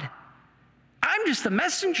God. I'm just the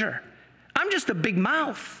messenger. I'm just a big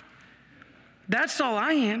mouth. That's all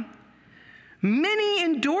I am. Many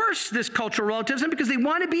endorse this cultural relativism because they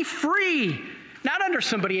want to be free, not under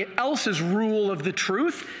somebody else's rule of the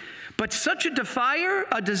truth, but such a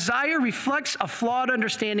desire reflects a flawed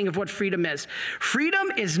understanding of what freedom is.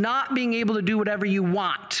 Freedom is not being able to do whatever you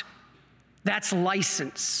want. That's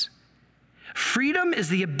license. Freedom is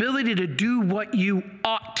the ability to do what you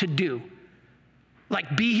ought to do,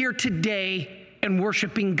 like be here today and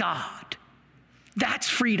worshiping God. That's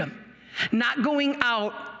freedom. Not going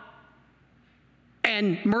out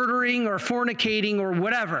and murdering or fornicating or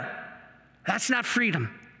whatever. That's not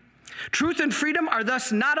freedom. Truth and freedom are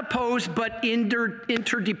thus not opposed, but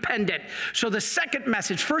interdependent. So the second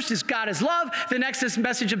message, first is God is love. The next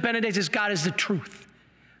message of Benedict is God is the truth.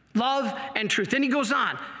 Love and truth. Then he goes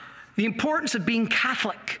on. The importance of being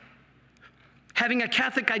Catholic. Having a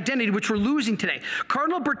Catholic identity, which we're losing today.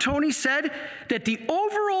 Cardinal Bertone said that the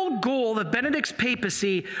overall goal of Benedict's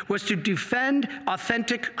papacy was to defend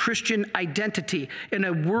authentic Christian identity in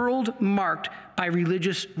a world marked by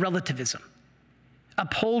religious relativism.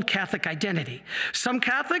 uphold Catholic identity. Some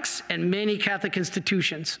Catholics and many Catholic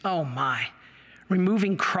institutions, oh my,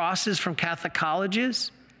 removing crosses from Catholic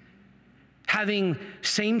colleges, having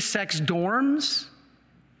same-sex dorms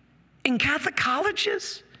in Catholic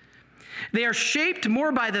colleges. They are shaped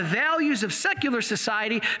more by the values of secular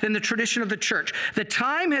society than the tradition of the church. The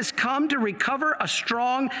time has come to recover a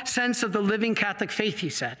strong sense of the living Catholic faith, he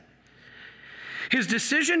said. His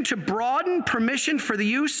decision to broaden permission for the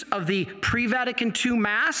use of the pre-Vatican II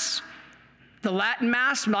Mass, the Latin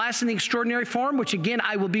Mass in the extraordinary form, which again,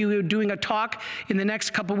 I will be doing a talk in the next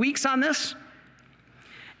couple weeks on this,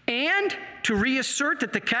 and to reassert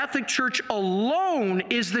that the Catholic Church alone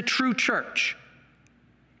is the true church,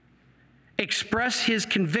 express his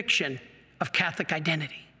conviction of Catholic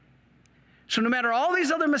identity. So no matter all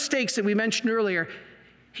these other mistakes that we mentioned earlier,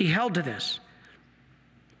 he held to this.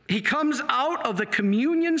 He comes out of the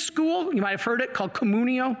communion school, you might have heard it, called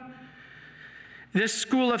Communio. This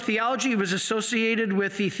school of theology was associated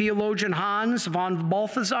with the theologian Hans von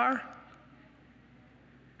Balthasar.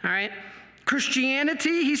 All right.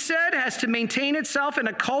 Christianity, he said, has to maintain itself in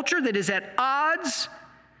a culture that is at odds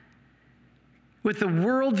with the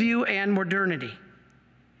worldview and modernity.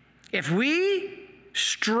 If we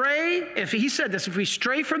stray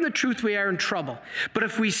from the truth, we are in trouble. But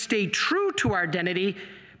if we stay true to our identity,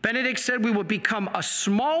 Benedict said we will become a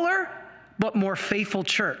smaller but more faithful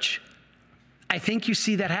church. I think you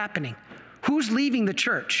see that happening. Who's leaving the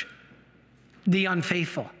church? The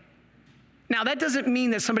unfaithful. Now, that doesn't mean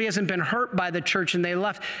that somebody hasn't been hurt by the church and they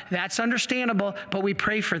left. That's understandable, but we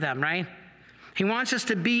pray for them, right? He wants us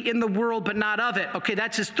to be in the world, but not of it. Okay,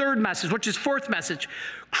 that's his third message. What's his fourth message?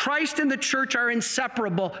 Christ and the church are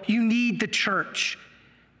inseparable. You need the church.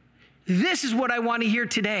 This is what I want to hear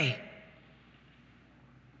today.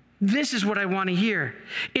 This is what I want to hear.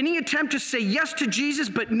 Any attempt to say yes to Jesus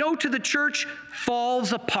but no to the church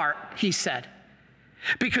falls apart, he said.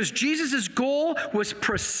 Because Jesus' goal was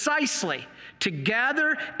precisely to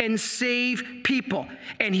gather and save people.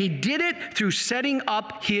 And he did it through setting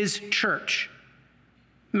up his church.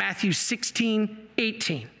 Matthew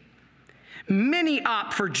 16:18. Many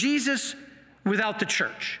opt for Jesus without the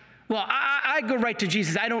church. Well, I go right to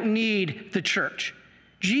Jesus. I don't need the church.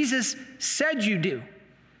 Jesus said you do.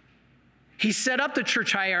 He set up the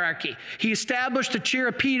church hierarchy. He established the chair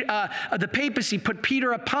of the papacy, put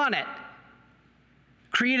Peter upon it,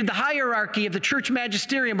 created the hierarchy of the church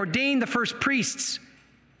magisterium, ordained the first priests.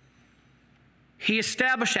 He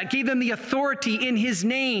established that, gave them the authority in his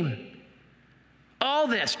name. All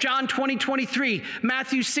this, John 20:23,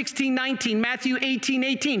 Matthew 16:19, Matthew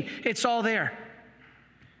 18:18, it's all there.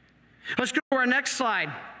 Let's go to our next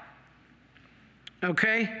slide.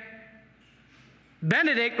 Okay?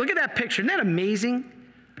 Benedict, look at that picture. Isn't that amazing?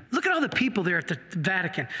 Look at all the people there at the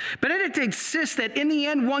Vatican. Benedict insists that in the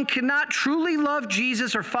end, one cannot truly love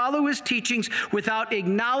Jesus or follow his teachings without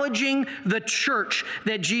acknowledging the church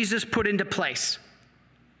that Jesus put into place.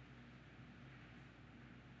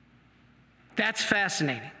 That's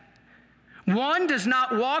fascinating. One does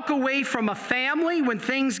not walk away from a family when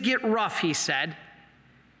things get rough, he said.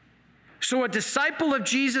 So a disciple of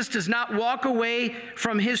Jesus does not walk away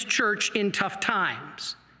from his church in tough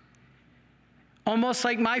times. Almost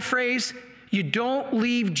like my phrase, you don't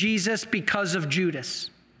leave Jesus because of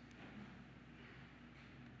Judas.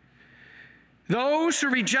 Those who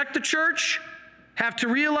reject the church have to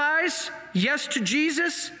realize yes to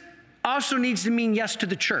Jesus also needs to mean yes to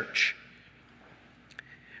the church.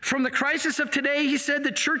 From the crisis of today, he said,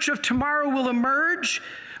 the church of tomorrow will emerge,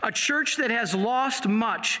 a church that has lost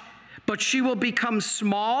much, but she will become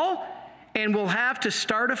small and will have to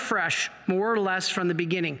start afresh, more or less from the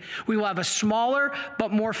beginning. We will have a smaller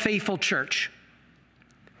but more faithful church.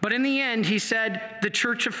 But in the end, he said, the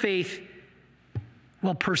church of faith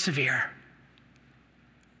will persevere.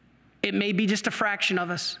 It may be just a fraction of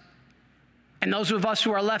us, and those of us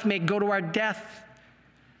who are left may go to our death,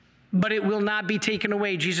 but it will not be taken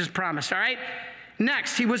away, Jesus promised, all right?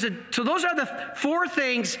 Next, so those are the four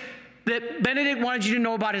things that Benedict wanted you to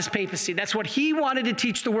know about his papacy. That's what he wanted to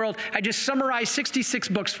teach the world. I just summarized 66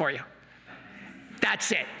 books for you.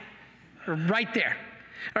 That's it, right there.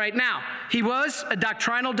 All right, now, he was a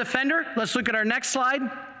doctrinal defender. Let's look at our next slide.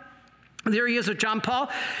 There he is with John Paul.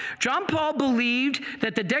 John Paul believed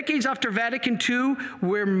that the decades after Vatican II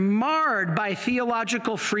were marred by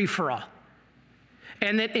theological free-for-all,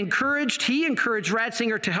 and that he encouraged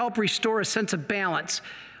Ratzinger to help restore a sense of balance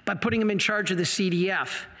by putting him in charge of the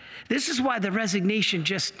CDF. This is why the resignation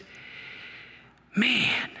just,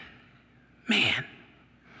 man.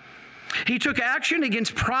 He took action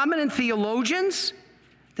against prominent theologians.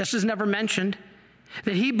 This is never mentioned.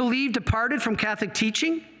 that he believed departed from Catholic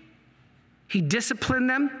teaching. He disciplined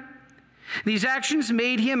them. These actions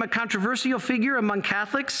made him a controversial figure among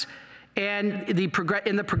Catholics and in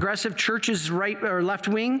the progressive church's right or left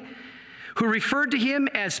wing, who referred to him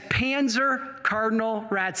as Panzer Cardinal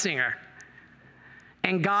Ratzinger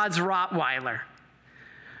and God's Rottweiler.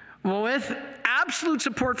 Well, with absolute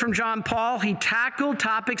support from John Paul, he tackled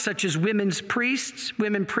topics such as women priests,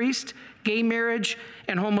 gay marriage,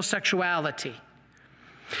 and homosexuality.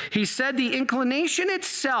 He said the inclination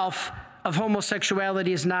itself of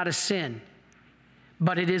homosexuality is not a sin,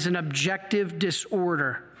 but it is an objective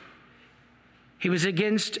disorder. He was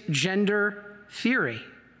against gender theory.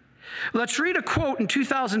 Let's read a quote in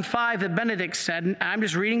 2005 that Benedict said, and I'm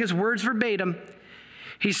just reading his words verbatim.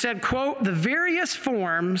 He said, quote, "The various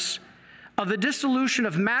forms of the dissolution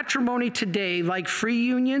of matrimony today, like free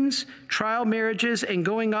unions, trial marriages, and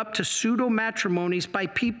going up to pseudo-matrimonies by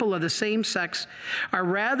people of the same sex, are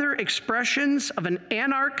rather expressions of an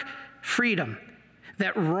anarchic freedom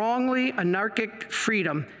that wrongly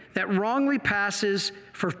passes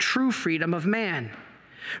for true freedom of man.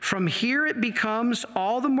 From here it becomes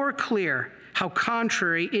all the more clear how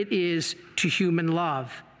contrary it is to human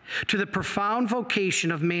love, to the profound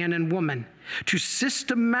vocation of man and woman, to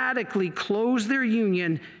systematically close their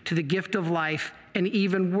union to the gift of life, and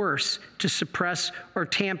even worse, to suppress or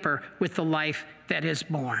tamper with the life that is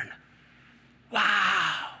born."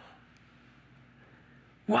 Wow.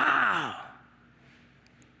 Wow.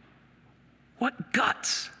 What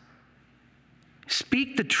guts.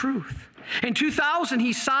 Speak the truth. In 2000,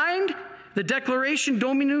 he signed the Declaration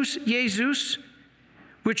Dominus Jesus,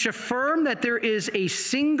 which affirmed that there is a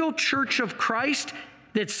single church of Christ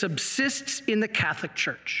that subsists in the Catholic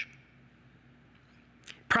Church,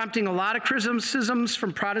 prompting a lot of criticisms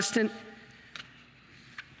from Protestant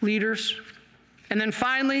leaders. And then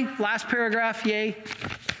finally, last paragraph, yay.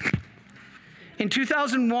 In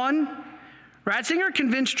 2001, Ratzinger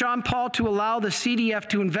convinced John Paul to allow the CDF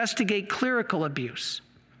to investigate clerical abuse.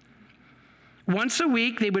 Once a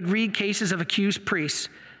week, they would read cases of accused priests,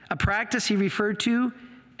 a practice he referred to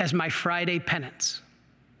as my Friday penance.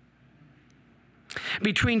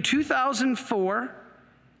 Between 2004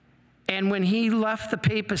 and when he left the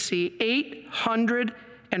papacy,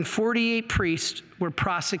 848 priests were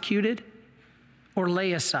prosecuted or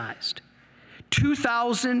laicized.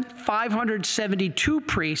 2,572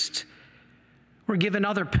 priests were given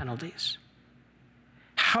other penalties.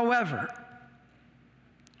 However,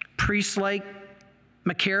 priests like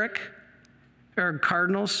McCarrick or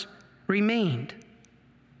cardinals remained.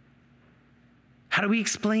 How do we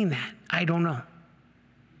explain that? I don't know.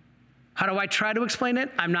 How do I try to explain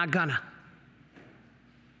it? I'm not gonna.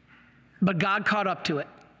 But God caught up to it.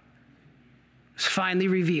 It's finally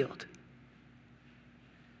revealed.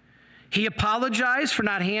 He apologized for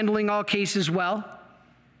not handling all cases well.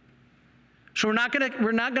 So we're not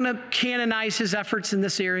gonna canonize his efforts in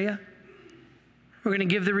this area. We're gonna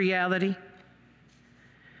give the reality.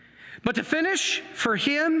 But to finish, for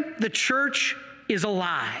him, the church is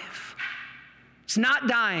alive. It's not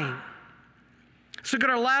dying. Let's look at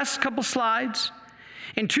our last couple slides.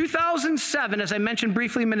 In 2007, as I mentioned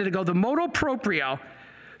briefly a minute ago, the motu proprio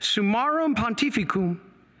Summarum Pontificum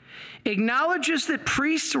acknowledges that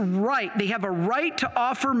priests they have a right to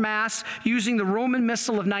offer Mass using the Roman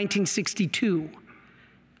Missal of 1962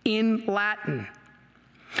 in Latin.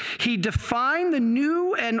 He defined the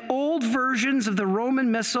new and old versions of the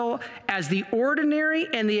Roman Missal as the ordinary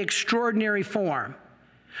and the extraordinary form.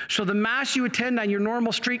 So the Mass you attend on your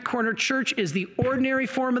normal street corner church is the ordinary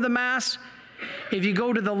form of the Mass. If you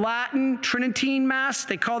go to the Latin Tridentine Mass,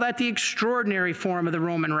 they call that the extraordinary form of the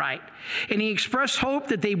Roman Rite. And he expressed hope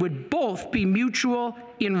that they would both be mutual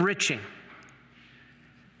enriching.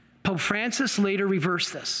 Pope Francis later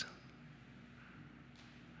reversed this.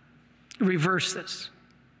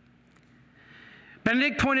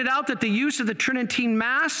 Benedict pointed out that the use of the Tridentine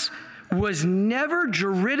Mass was never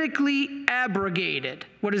juridically abrogated.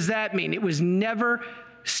 What does that mean? It was never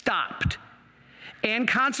stopped. And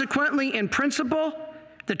consequently, in principle,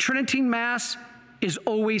 the Tridentine Mass is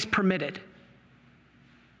always permitted.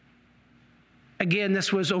 Again,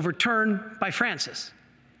 this was overturned by Francis.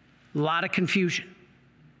 A lot of confusion.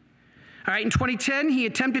 All right, in 2010, he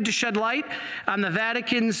attempted to shed light on the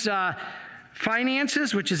Vatican's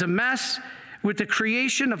finances, which is a mess, with the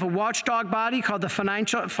creation of a watchdog body called the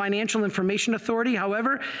Financial Information Authority.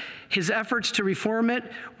 However, his efforts to reform it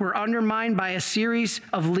were undermined by a series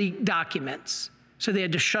of leaked documents. So they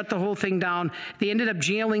had to shut the whole thing down. They ended up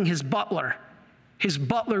jailing his butler. His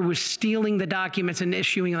butler was stealing the documents and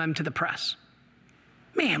issuing them to the press.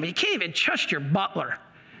 Man, you can't even trust your butler.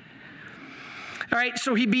 All right,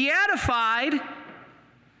 so he beatified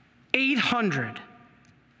 800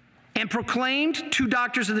 and proclaimed 2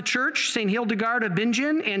 doctors of the church, St. Hildegard of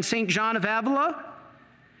Bingen and St. John of Avila.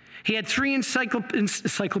 He had 3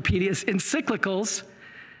 encyclicals,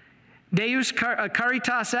 Deus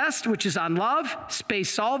Caritas Est, which is on love, Spe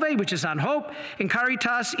Salve, which is on hope, and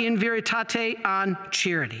Caritas in Veritate on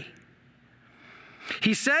charity.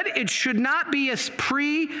 He said it should not be a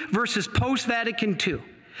pre versus post-Vatican II,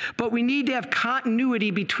 but we need to have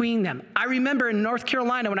continuity between them. I remember in North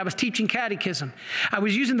Carolina when I was teaching catechism, I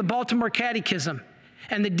was using the Baltimore Catechism,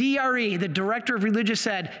 and the DRE, the Director of Religious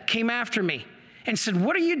Ed, came after me and said,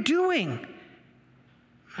 "What are you doing?"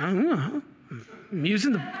 I don't know. I'm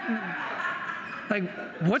using the, like,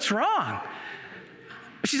 what's wrong?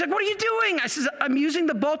 She's like, "What are you doing?" I says, "I'm using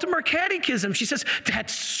the Baltimore Catechism." She says,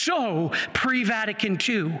 "That's so pre-Vatican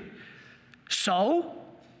II." So?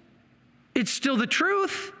 It's still the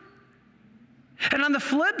truth. And on the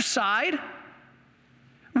flip side,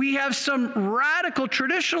 we have some radical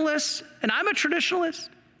traditionalists, and I'm a traditionalist,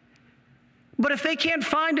 but if they can't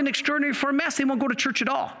find an extraordinary form of Mass, they won't go to church at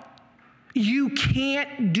all. You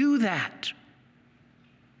can't do that.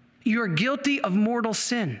 You're guilty of mortal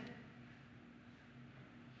sin.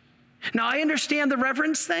 Now, I understand the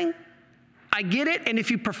reverence thing. I get it. And if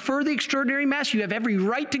you prefer the extraordinary Mass, you have every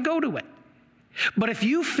right to go to it. But if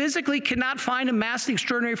you physically cannot find a Mass in the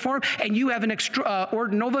extraordinary form and you have an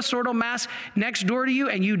Novus Ordo Mass next door to you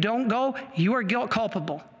and you don't go, you are guilt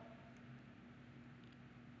culpable.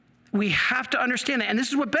 We have to understand that. And this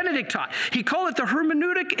is what Benedict taught. He called it the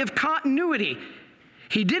hermeneutic of continuity.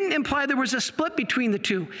 He didn't imply there was a split between the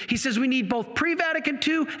two. He says we need both pre-Vatican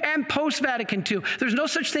II and post-Vatican II. There's no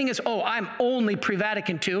such thing as, oh, I'm only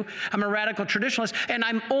pre-Vatican II. I'm a radical traditionalist, and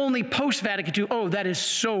I'm only post-Vatican II. Oh, that is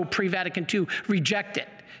so pre-Vatican II. Reject it.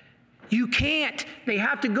 You can't. They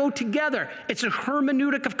have to go together. It's a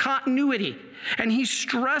hermeneutic of continuity. And he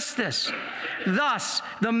stressed this. Thus,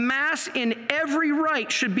 the Mass in every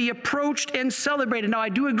rite should be approached and celebrated. Now, I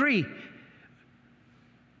do agree.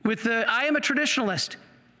 I am a traditionalist.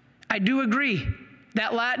 I do agree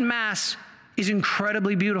that Latin Mass is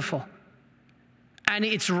incredibly beautiful. And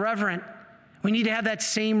it's reverent. We need to have that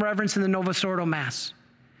same reverence in the Novus Ordo Mass.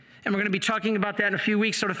 And we're going to be talking about that in a few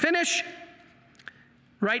weeks. So to finish,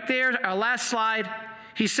 right there, our last slide,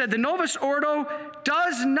 he said the Novus Ordo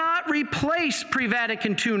does not replace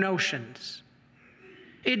pre-Vatican II notions.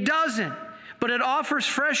 It doesn't. But it offers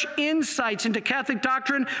fresh insights into Catholic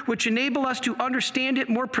doctrine which enable us to understand it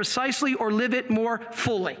more precisely or live it more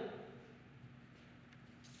fully.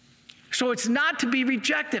 So it's not to be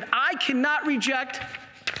rejected. I cannot reject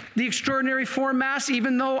the extraordinary form Mass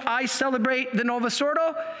even though I celebrate the Novus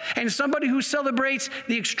Ordo, and somebody who celebrates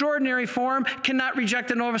the extraordinary form cannot reject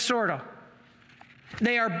the Novus Ordo.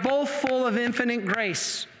 They are both full of infinite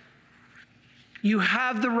grace. You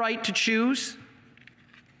have the right to choose,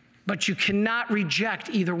 but you cannot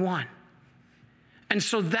reject either one. And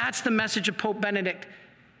so that's the message of Pope Benedict.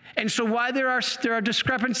 And so while there are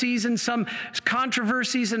discrepancies and some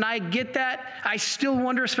controversies, and I get that, I still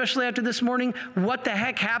wonder, especially after this morning, what the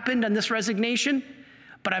heck happened on this resignation.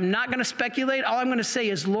 But I'm not going to speculate. All I'm going to say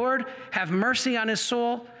is, Lord, have mercy on his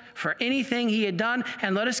soul for anything he had done,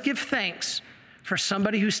 and let us give thanks for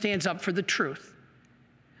somebody who stands up for the truth.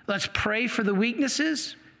 Let's pray for the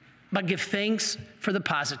weaknesses, but give thanks for the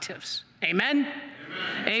positives. Amen?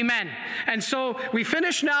 Amen. And so we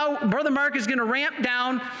finish now. Brother Mark is going to ramp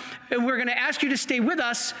down, and we're going to ask you to stay with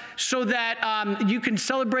us so that you can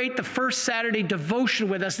celebrate the first Saturday devotion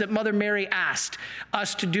with us that Mother Mary asked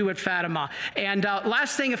us to do at Fatima. And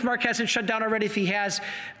last thing, if Mark hasn't shut down already, if he has,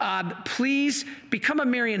 please become a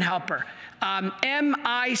Marian helper.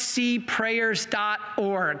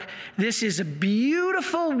 micprayers.org. This is a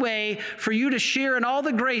beautiful way for you to share in all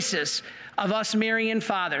the graces of us Marian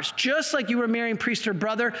fathers. Just like you were Marian priest or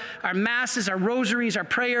brother, our masses, our rosaries, our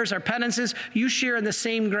prayers, our penances, you share in the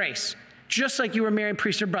same grace. Just like you were Marian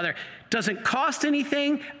priest or brother. Doesn't cost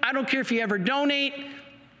anything. I don't care if you ever donate.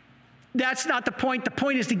 That's not the point. The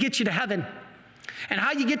point is to get you to heaven. And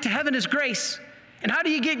how you get to heaven is grace. And how do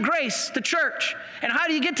you get grace? The church. And how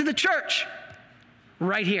do you get to the church?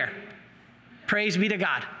 Right here. Praise be to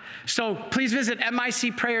God. So please visit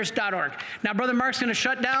micprayers.org. Now, Brother Mark's going to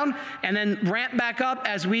shut down and then ramp back up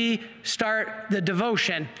as we start the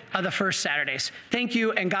devotion of the first Saturdays. Thank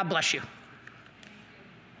you, and God bless you.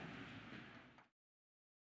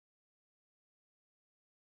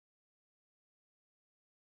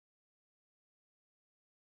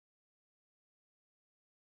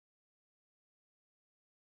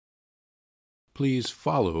 Please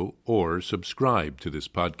follow or subscribe to this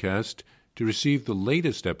podcast to receive the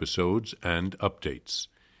latest episodes and updates.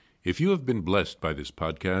 If you have been blessed by this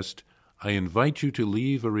podcast, I invite you to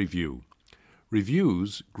leave a review.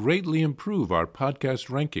 Reviews greatly improve our podcast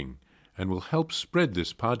ranking and will help spread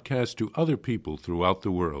this podcast to other people throughout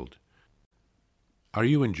the world. Are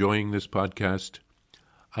you enjoying this podcast?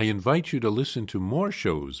 I invite you to listen to more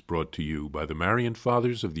shows brought to you by the Marian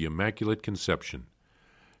Fathers of the Immaculate Conception.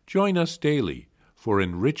 Join us daily for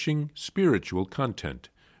enriching spiritual content,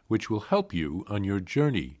 which will help you on your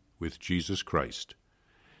journey with Jesus Christ.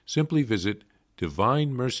 Simply visit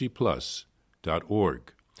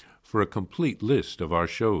DivineMercyPlus.org for a complete list of our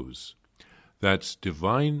shows. That's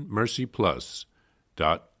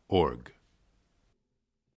DivineMercyPlus.org.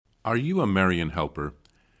 Are you a Marian helper?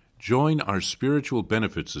 Join our Spiritual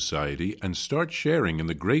Benefit Society and start sharing in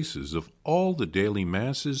the graces of all the daily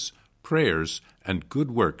masses, prayers, and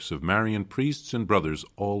good works of Marian priests and brothers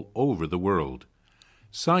all over the world.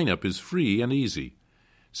 Sign up is free and easy.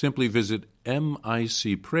 Simply visit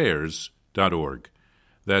micprayers.org.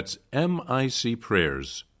 That's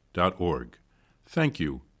micprayers.org. Thank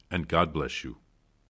you, and God bless you.